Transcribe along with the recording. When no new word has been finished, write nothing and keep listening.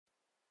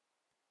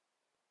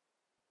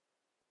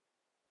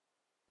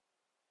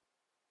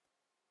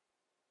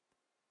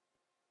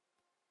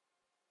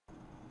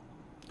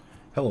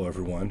Hello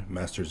everyone,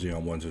 Master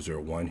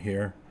Xeon1001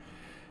 here,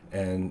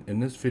 and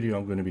in this video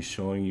I'm going to be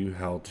showing you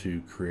how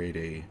to create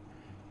a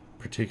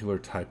particular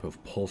type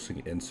of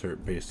pulsing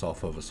insert based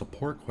off of a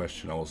support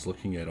question I was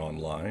looking at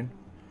online.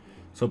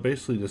 So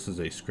basically this is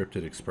a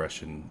scripted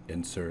expression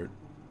insert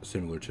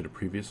similar to the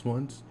previous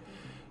ones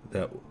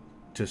that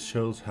just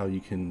shows how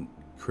you can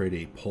create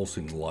a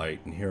pulsing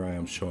light, and here I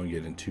am showing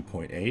it in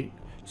 2.8.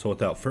 So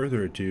without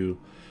further ado,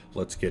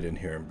 let's get in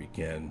here and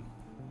begin.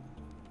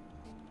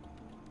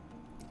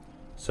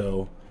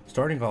 So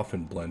starting off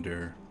in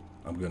Blender,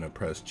 I'm going to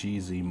press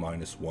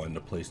GZ-1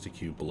 to place the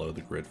cube below the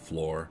grid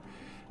floor,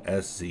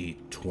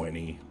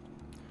 SZ20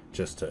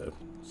 just to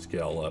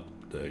scale up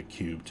the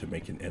cube to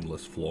make an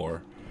endless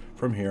floor.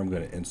 From here I'm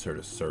going to insert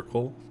a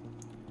circle,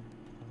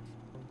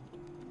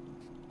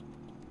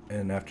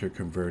 and after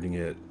converting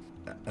it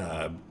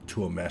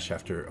to a mesh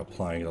after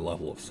applying a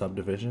level of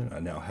subdivision, I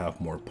now have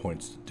more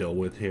points to deal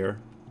with here.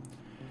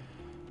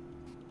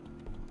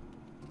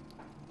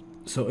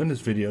 So in this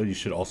video, you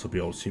should also be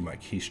able to see my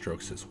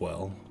keystrokes as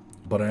well,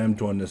 but I am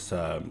doing this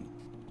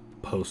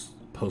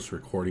post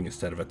recording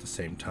instead of at the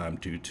same time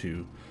due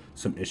to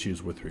some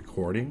issues with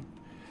recording.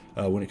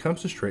 When it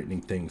comes to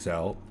straightening things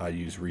out, I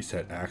use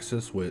reset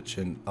axis, which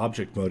in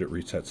object mode it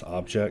resets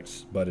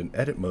objects, but in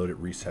edit mode it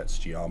resets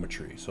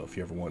geometry. So if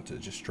you ever want to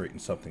just straighten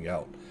something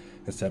out,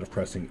 instead of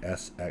pressing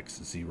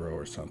SX0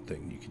 or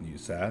something, you can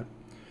use that.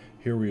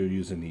 Here we are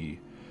using the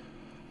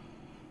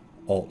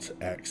Alt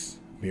X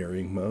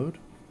mirroring mode.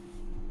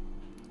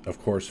 Of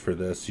course, for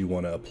this, you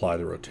want to apply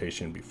the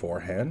rotation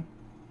beforehand.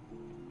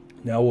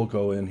 Now we'll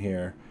go in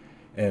here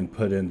and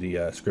put in the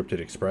scripted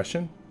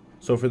expression.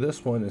 So for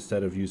this one,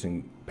 instead of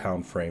using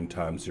pound frame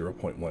times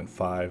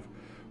 0.15,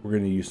 we're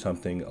going to use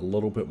something a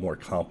little bit more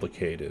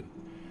complicated.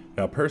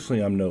 Now,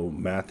 personally, I'm no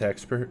math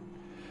expert,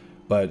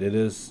 but it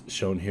is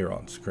shown here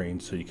on screen,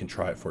 so you can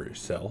try it for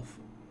yourself.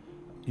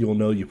 You'll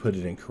know you put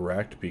it in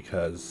correct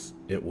because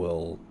it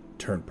will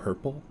turn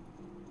purple.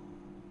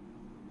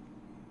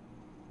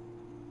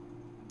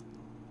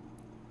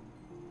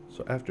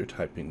 So after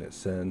typing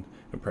this in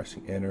and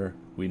pressing enter,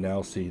 we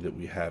now see that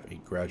we have a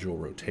gradual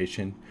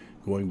rotation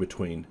going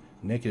between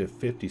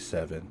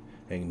 -57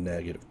 and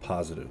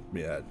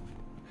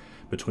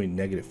between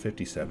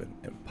 -57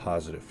 and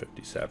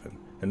 +57.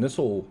 And this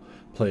will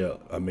play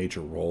a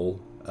major role.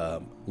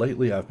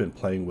 Lately I've been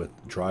playing with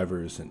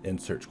drivers and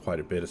inserts quite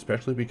a bit,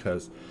 especially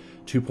because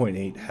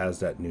 2.8 has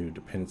that new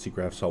dependency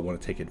graph, so I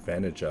want to take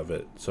advantage of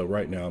it. So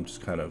right now I'm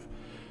just kind of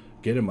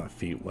getting my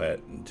feet wet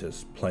and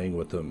just playing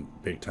with them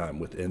big time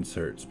with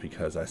inserts,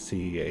 because I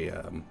see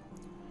a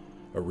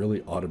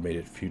really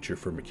automated future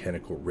for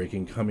mechanical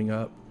rigging coming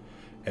up,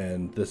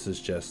 and this is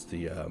just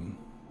the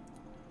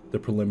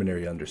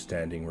preliminary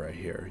understanding right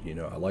here. You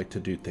know, I like to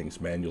do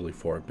things manually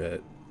for a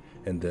bit,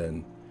 and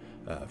then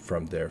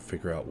from there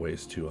figure out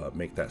ways to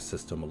make that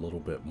system a little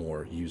bit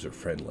more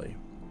user-friendly.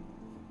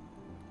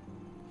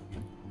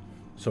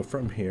 So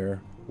from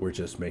here, we're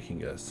just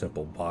making a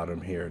simple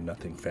bottom here,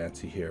 nothing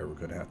fancy here. We're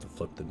going to have to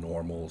flip the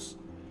normals.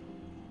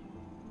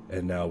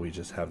 And now we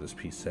just have this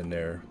piece in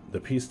there.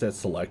 The piece that's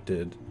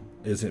selected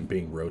isn't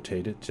being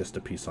rotated, just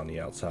a piece on the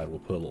outside. We'll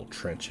put a little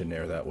trench in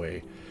there, that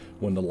way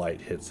when the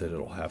light hits it,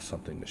 it'll have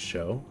something to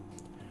show.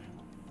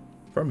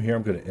 From here,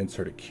 I'm going to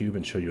insert a cube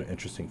and show you an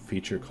interesting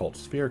feature called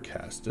Sphere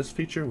Cast. This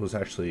feature was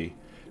actually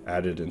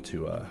added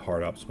into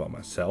HardOps by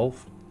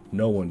myself.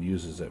 No one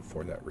uses it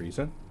for that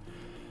reason.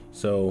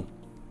 So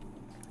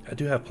I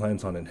do have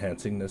plans on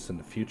enhancing this in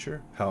the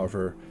future.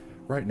 However,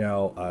 right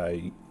now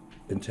I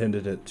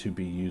intended it to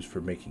be used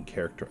for making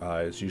character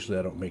eyes. Usually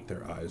I don't make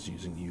their eyes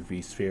using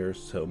UV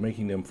spheres, so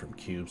making them from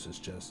cubes is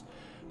just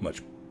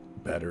much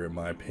better in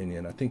my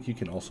opinion. I think you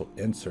can also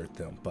insert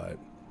them, but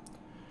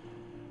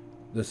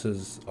this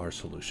is our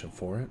solution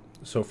for it.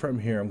 So from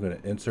here I'm going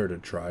to insert a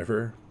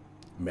driver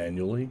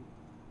manually,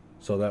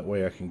 so that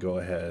way I can go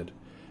ahead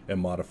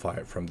and modify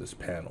it from this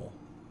panel.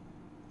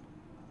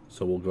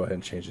 So we'll go ahead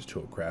and change this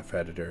to a graph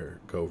editor,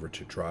 go over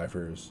to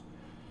drivers,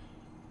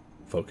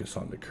 focus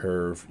on the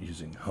curve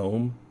using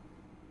home.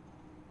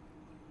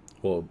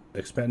 We'll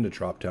expand the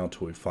drop down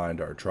till we find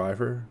our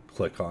driver,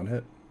 click on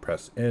it,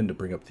 press N to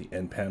bring up the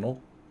end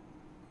panel.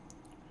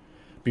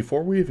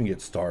 Before we even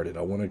get started,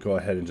 I want to go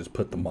ahead and just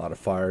put the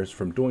modifiers.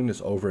 From doing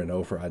this over and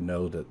over, I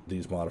know that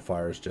these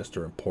modifiers just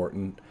are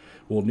important.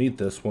 We'll need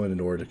this one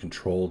in order to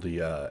control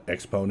the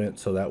exponent,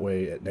 so that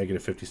way at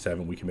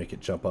 -57 we can make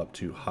it jump up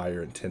to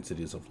higher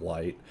intensities of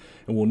light.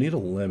 And we'll need a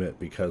limit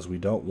because we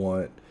don't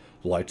want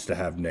lights to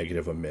have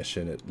negative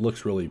emission. It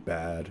looks really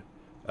bad.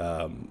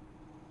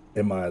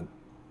 In my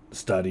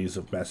studies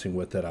of messing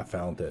with it, I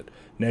found that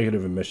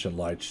negative emission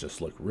lights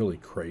just look really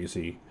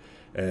crazy.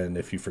 And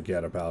if you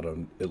forget about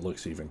them, it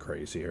looks even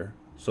crazier.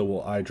 So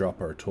we'll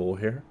eyedrop our tool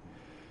here,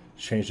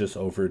 change this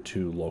over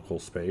to local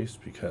space,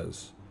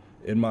 because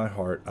in my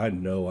heart I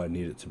know I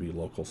need it to be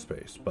local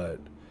space, but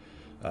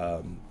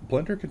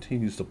Blender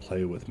continues to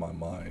play with my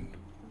mind,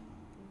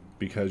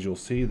 because you'll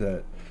see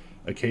that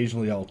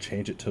occasionally I'll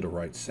change it to the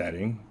right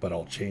setting, but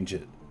I'll change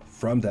it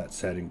from that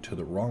setting to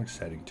the wrong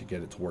setting to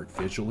get it to work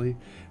visually,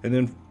 and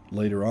then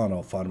later on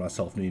I'll find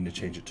myself needing to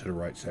change it to the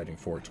right setting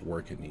for it to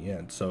work in the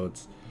end. So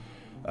it's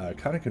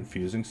kind of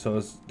confusing. So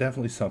it's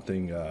definitely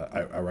something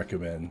I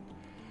recommend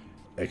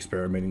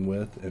experimenting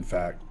with. In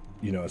fact,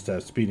 you know, instead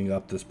of speeding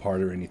up this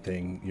part or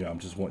anything, you know, I'm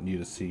just wanting you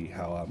to see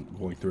how I'm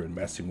going through and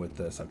messing with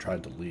this. I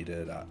tried to delete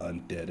it, I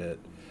undid it.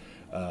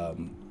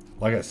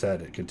 Like I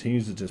said, it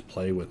continues to just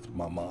play with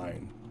my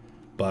mind,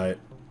 but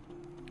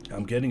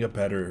I'm getting a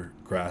better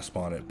grasp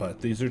on it. But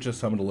these are just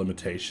some of the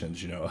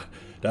limitations, you know.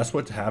 That's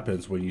what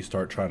happens when you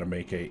start trying to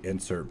make a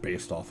insert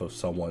based off of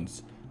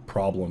someone's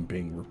problem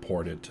being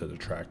reported to the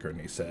tracker, and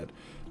they said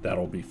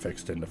that'll be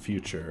fixed in the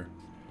future.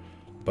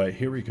 But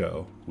here we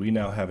go. We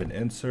now have an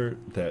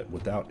insert that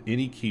without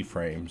any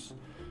keyframes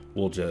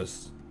will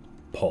just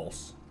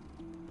pulse.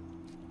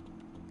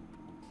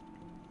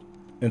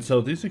 And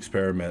so these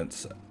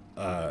experiments,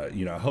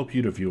 you know, I hope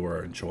you, the viewer,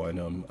 are enjoying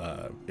them.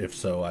 If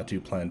so, I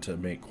do plan to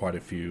make quite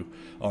a few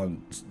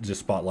on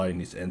just spotlighting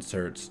these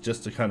inserts,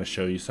 just to kind of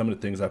show you some of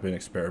the things I've been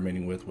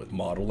experimenting with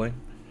modeling.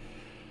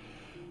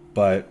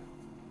 But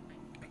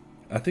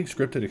I think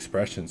scripted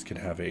expressions can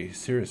have a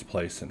serious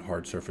place in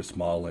hard surface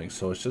modeling,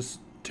 so it's just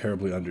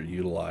terribly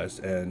underutilized.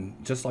 And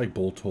just like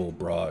Booltool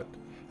brought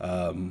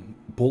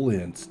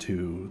booleans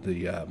to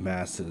the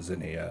masses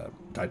in a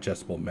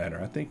digestible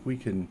manner, I think we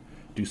can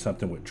do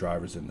something with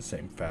drivers in the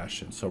same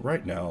fashion. So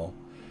right now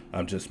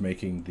I'm just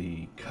making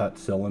the cut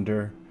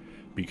cylinder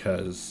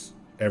because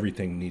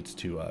everything needs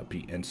to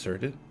be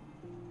inserted,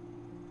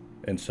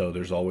 and so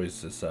there's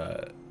always this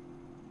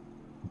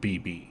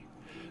BB.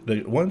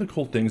 One of the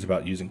cool things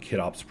about using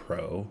KitOps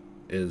Pro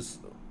is,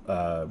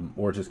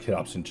 or just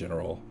KitOps in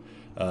general,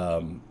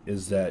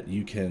 is that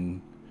you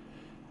can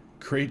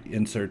create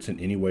inserts in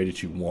any way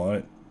that you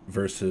want,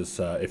 versus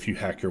if you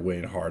hack your way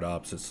in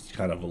HardOps, it's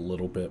kind of a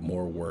little bit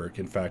more work.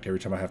 In fact, every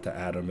time I have to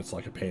add them, it's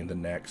like a pain in the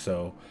neck.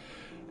 So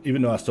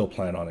even though I still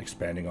plan on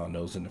expanding on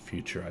those in the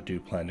future, I do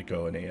plan to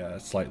go in a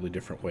slightly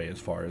different way as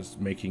far as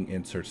making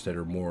inserts that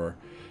are more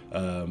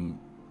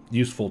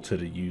useful to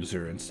the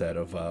user instead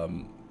of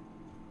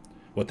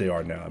what they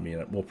are now. I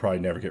mean, we'll probably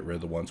never get rid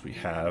of the ones we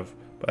have,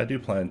 but I do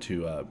plan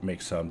to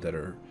make some that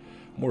are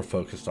more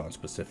focused on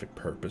specific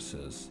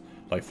purposes.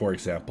 Like, for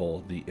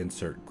example, the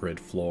insert grid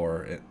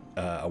floor.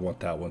 I want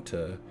that one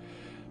to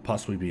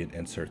possibly be an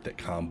insert that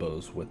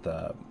combos with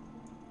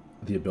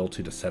the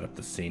ability to set up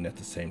the scene at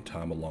the same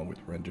time along with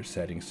render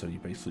settings. So you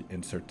basically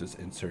insert this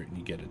insert and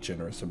you get a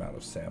generous amount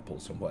of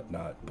samples and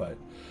whatnot. But,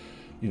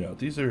 you know,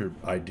 these are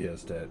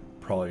ideas that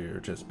probably are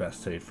just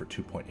best saved for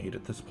 2.8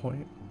 at this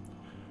point.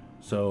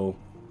 So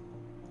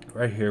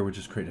right here, we're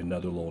just creating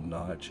another little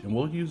notch, and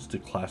we'll use the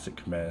classic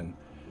command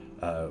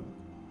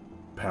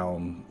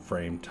pound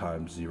frame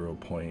times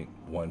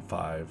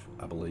 0.15,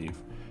 I believe,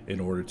 in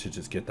order to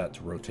just get that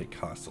to rotate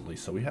constantly.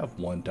 So we have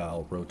one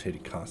dial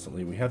rotating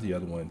constantly. We have the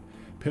other one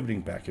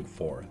pivoting back and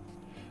forth.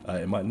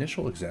 In my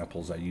initial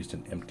examples, I used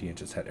an empty and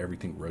just had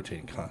everything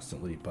rotating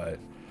constantly, but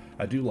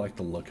I do like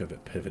the look of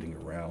it pivoting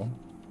around.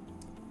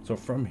 So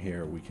from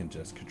here, we can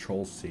just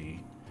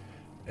Control-C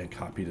and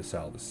copy this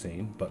out of the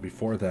scene. But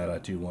before that, I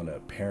do want to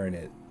parent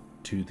it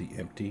to the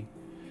empty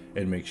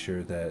and make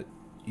sure that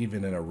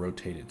even in a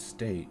rotated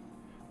state,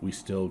 we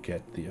still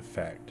get the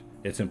effect.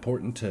 It's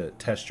important to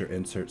test your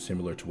insert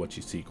similar to what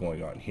you see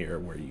going on here,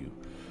 where you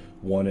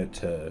want it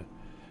to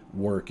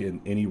work in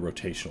any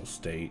rotational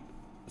state.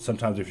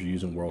 Sometimes if you're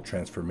using world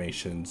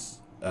transformations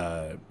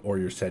or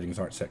your settings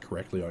aren't set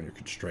correctly on your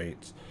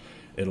constraints,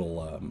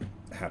 it'll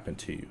happen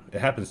to you. It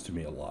happens to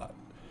me a lot.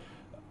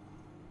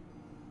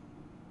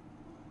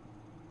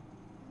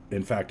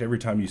 In fact, every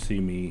time you see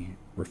me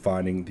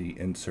refining the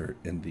insert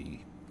in the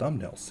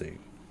thumbnail scene,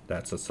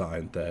 that's a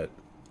sign that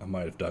I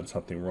might have done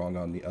something wrong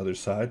on the other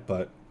side.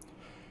 But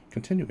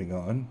continuing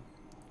on,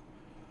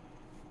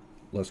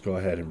 let's go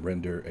ahead and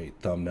render a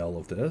thumbnail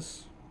of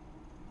this.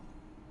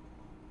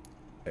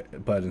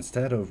 But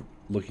instead of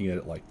looking at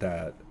it like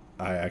that,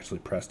 I actually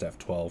pressed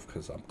F12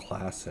 because I'm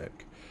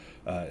classic.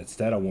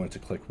 Instead, I wanted to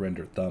click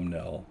render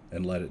thumbnail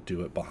and let it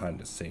do it behind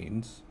the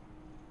scenes.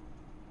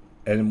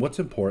 And what's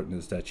important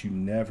is that you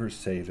never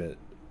save it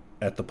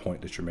at the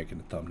point that you're making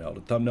the thumbnail. The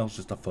thumbnail is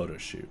just a photo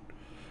shoot.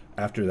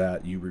 After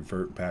that, you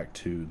revert back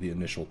to the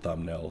initial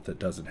thumbnail that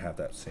doesn't have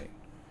that scene.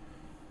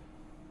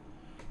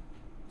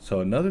 So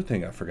another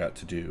thing I forgot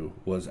to do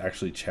was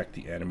actually check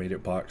the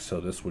animated box. So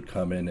this would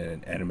come in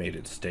an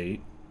animated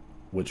state,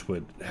 which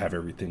would have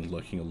everything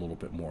looking a little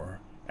bit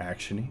more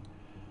actiony.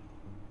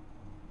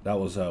 That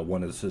was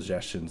one of the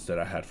suggestions that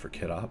I had for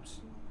KitOps.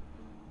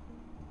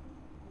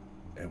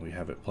 And we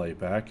have it play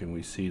back, and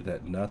we see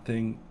that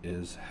nothing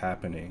is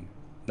happening.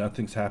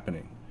 Nothing's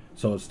happening.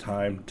 So it's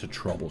time to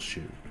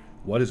troubleshoot.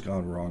 What has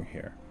gone wrong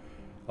here?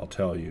 I'll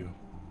tell you.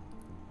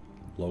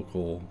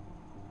 Local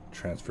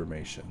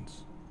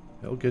transformations.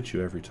 It'll get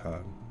you every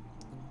time.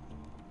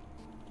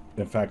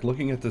 In fact,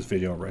 looking at this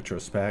video in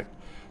retrospect,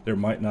 there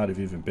might not have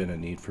even been a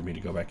need for me to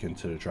go back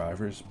into the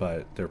drivers,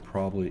 but there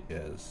probably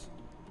is.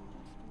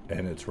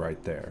 And it's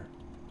right there.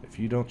 If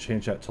you don't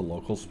change that to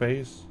local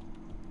space,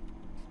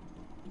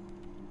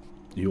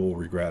 you will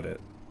regret it.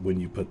 when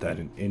you put that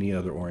in any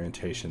other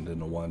orientation than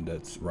the one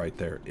that's right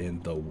there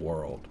in the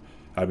world.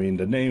 I mean,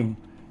 the name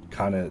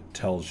kind of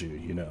tells you,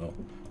 you know.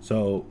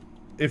 So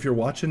if you're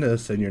watching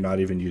this and you're not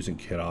even using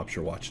KitOps,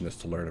 you're watching this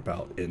to learn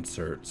about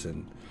inserts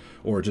and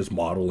or just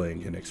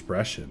modeling and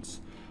expressions,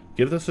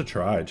 give this a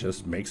try.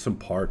 Just make some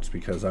parts,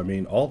 because I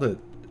mean, all that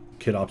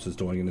KitOps is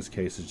doing in this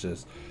case is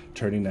just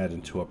turning that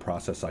into a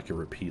process I can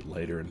repeat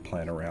later and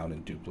plan around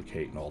and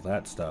duplicate and all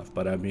that stuff.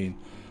 But I mean,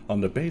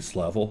 on the base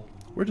level,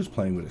 we're just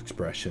playing with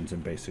expressions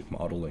and basic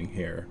modeling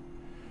here.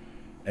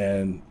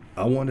 And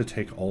I want to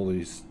take all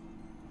these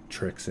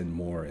tricks and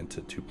more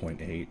into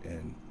 2.8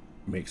 and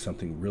make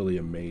something really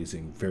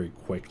amazing very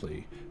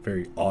quickly,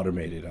 very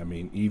automated. I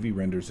mean, Eevee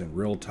renders in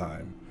real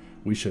time.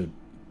 We should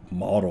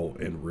model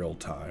in real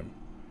time,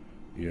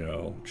 you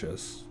know,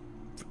 just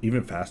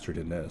even faster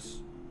than this.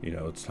 You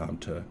know, it's time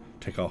to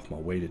take off my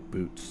weighted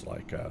boots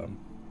like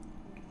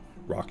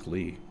Rock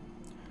Lee.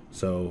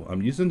 So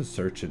I'm using the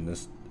search in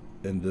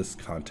this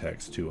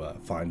context to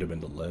find them in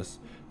the list.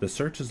 The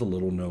search is a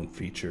little known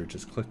feature.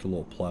 Just click the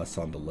little plus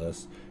on the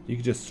list. You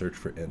can just search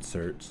for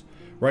inserts.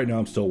 Right now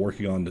I'm still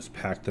working on this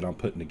pack that I'm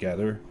putting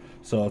together.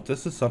 So if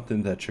this is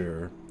something that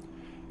you're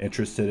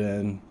interested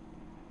in,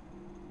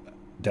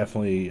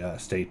 definitely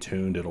stay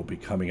tuned. It'll be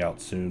coming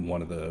out soon.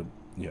 One of the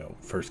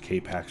first K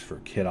packs for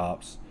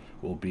KitOps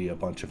will be a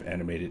bunch of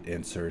animated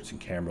inserts and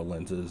camera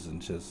lenses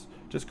and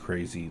just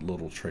crazy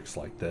little tricks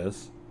like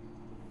this.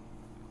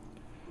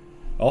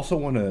 I also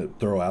want to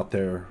throw out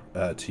there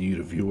to you,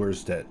 the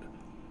viewers, that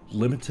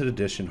limited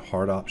edition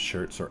HardOps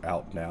shirts are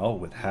out now,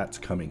 with hats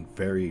coming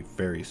very,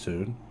 very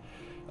soon.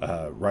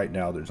 Right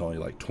now there's only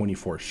like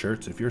 24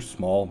 shirts. If you're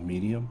small,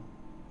 medium,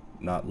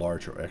 not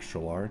large or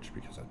extra large,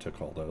 because I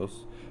took all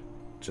those.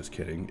 Just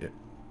kidding.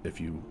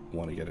 If you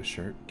want to get a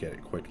shirt, get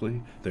it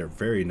quickly. They're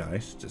very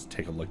nice. Just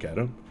take a look at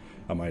them.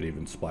 I might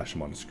even splash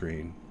them on the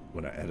screen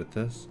when I edit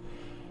this.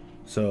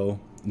 So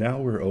now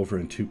we're over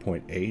in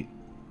 2.8,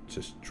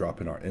 just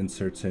dropping our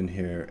inserts in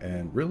here,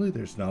 and really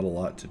there's not a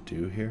lot to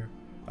do here.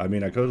 I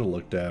mean, I go to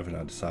look dev and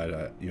I decide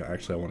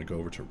actually I want to go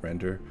over to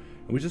render,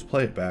 and we just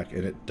play it back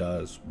and it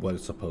does what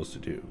it's supposed to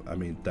do. I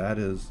mean, that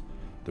is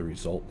the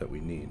result that we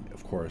need.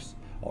 Of course,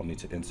 I'll need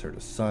to insert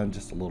a sun,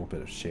 just a little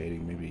bit of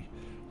shading, maybe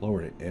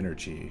lower the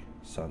energy.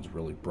 Sun's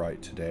really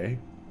bright today.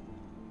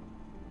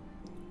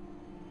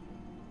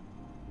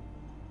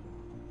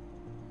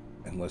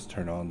 And let's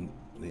turn on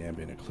the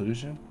ambient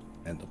occlusion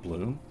and the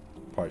bloom.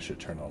 Probably should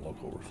turn on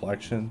local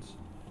reflections.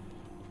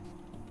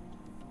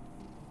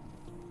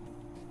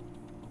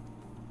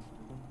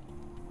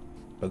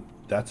 But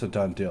that's a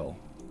done deal.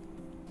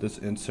 This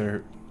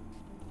insert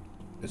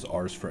is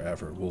ours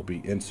forever. We'll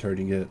be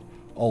inserting it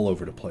all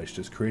over the place,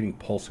 just creating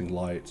pulsing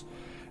lights.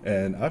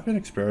 And I've been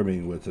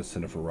experimenting with this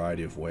in a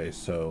variety of ways.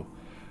 So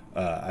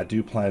I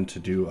do plan to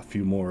do a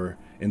few more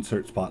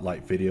insert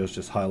spotlight videos,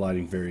 just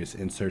highlighting various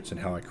inserts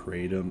and how I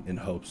create them, in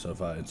hopes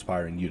of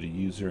inspiring you, the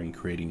user, and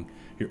creating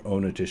your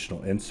own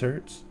additional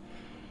inserts.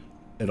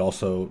 It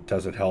also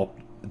doesn't help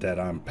that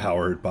I'm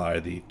powered by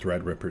the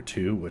Threadripper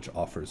 2, which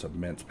offers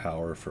immense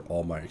power for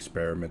all my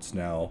experiments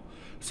now.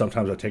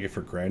 Sometimes I take it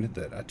for granted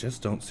that I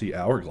just don't see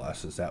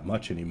hourglasses that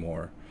much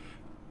anymore.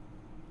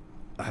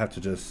 I have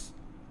to just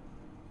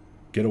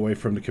get away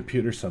from the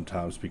computer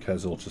sometimes,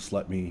 because it'll just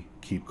let me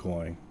keep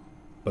going.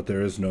 But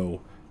there is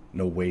no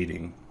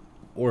waiting,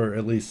 or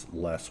at least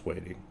less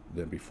waiting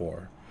than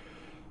before.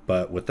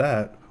 But with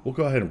that, we'll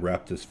go ahead and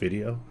wrap this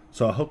video.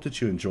 So I hope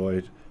that you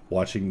enjoyed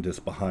watching this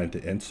behind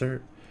the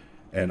insert,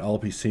 and I'll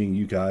be seeing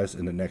you guys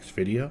in the next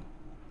video.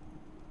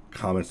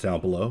 Comments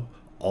down below.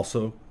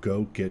 Also,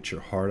 go get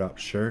your HardOps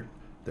shirt.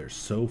 There's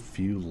so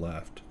few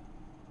left.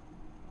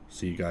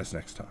 See you guys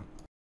next time.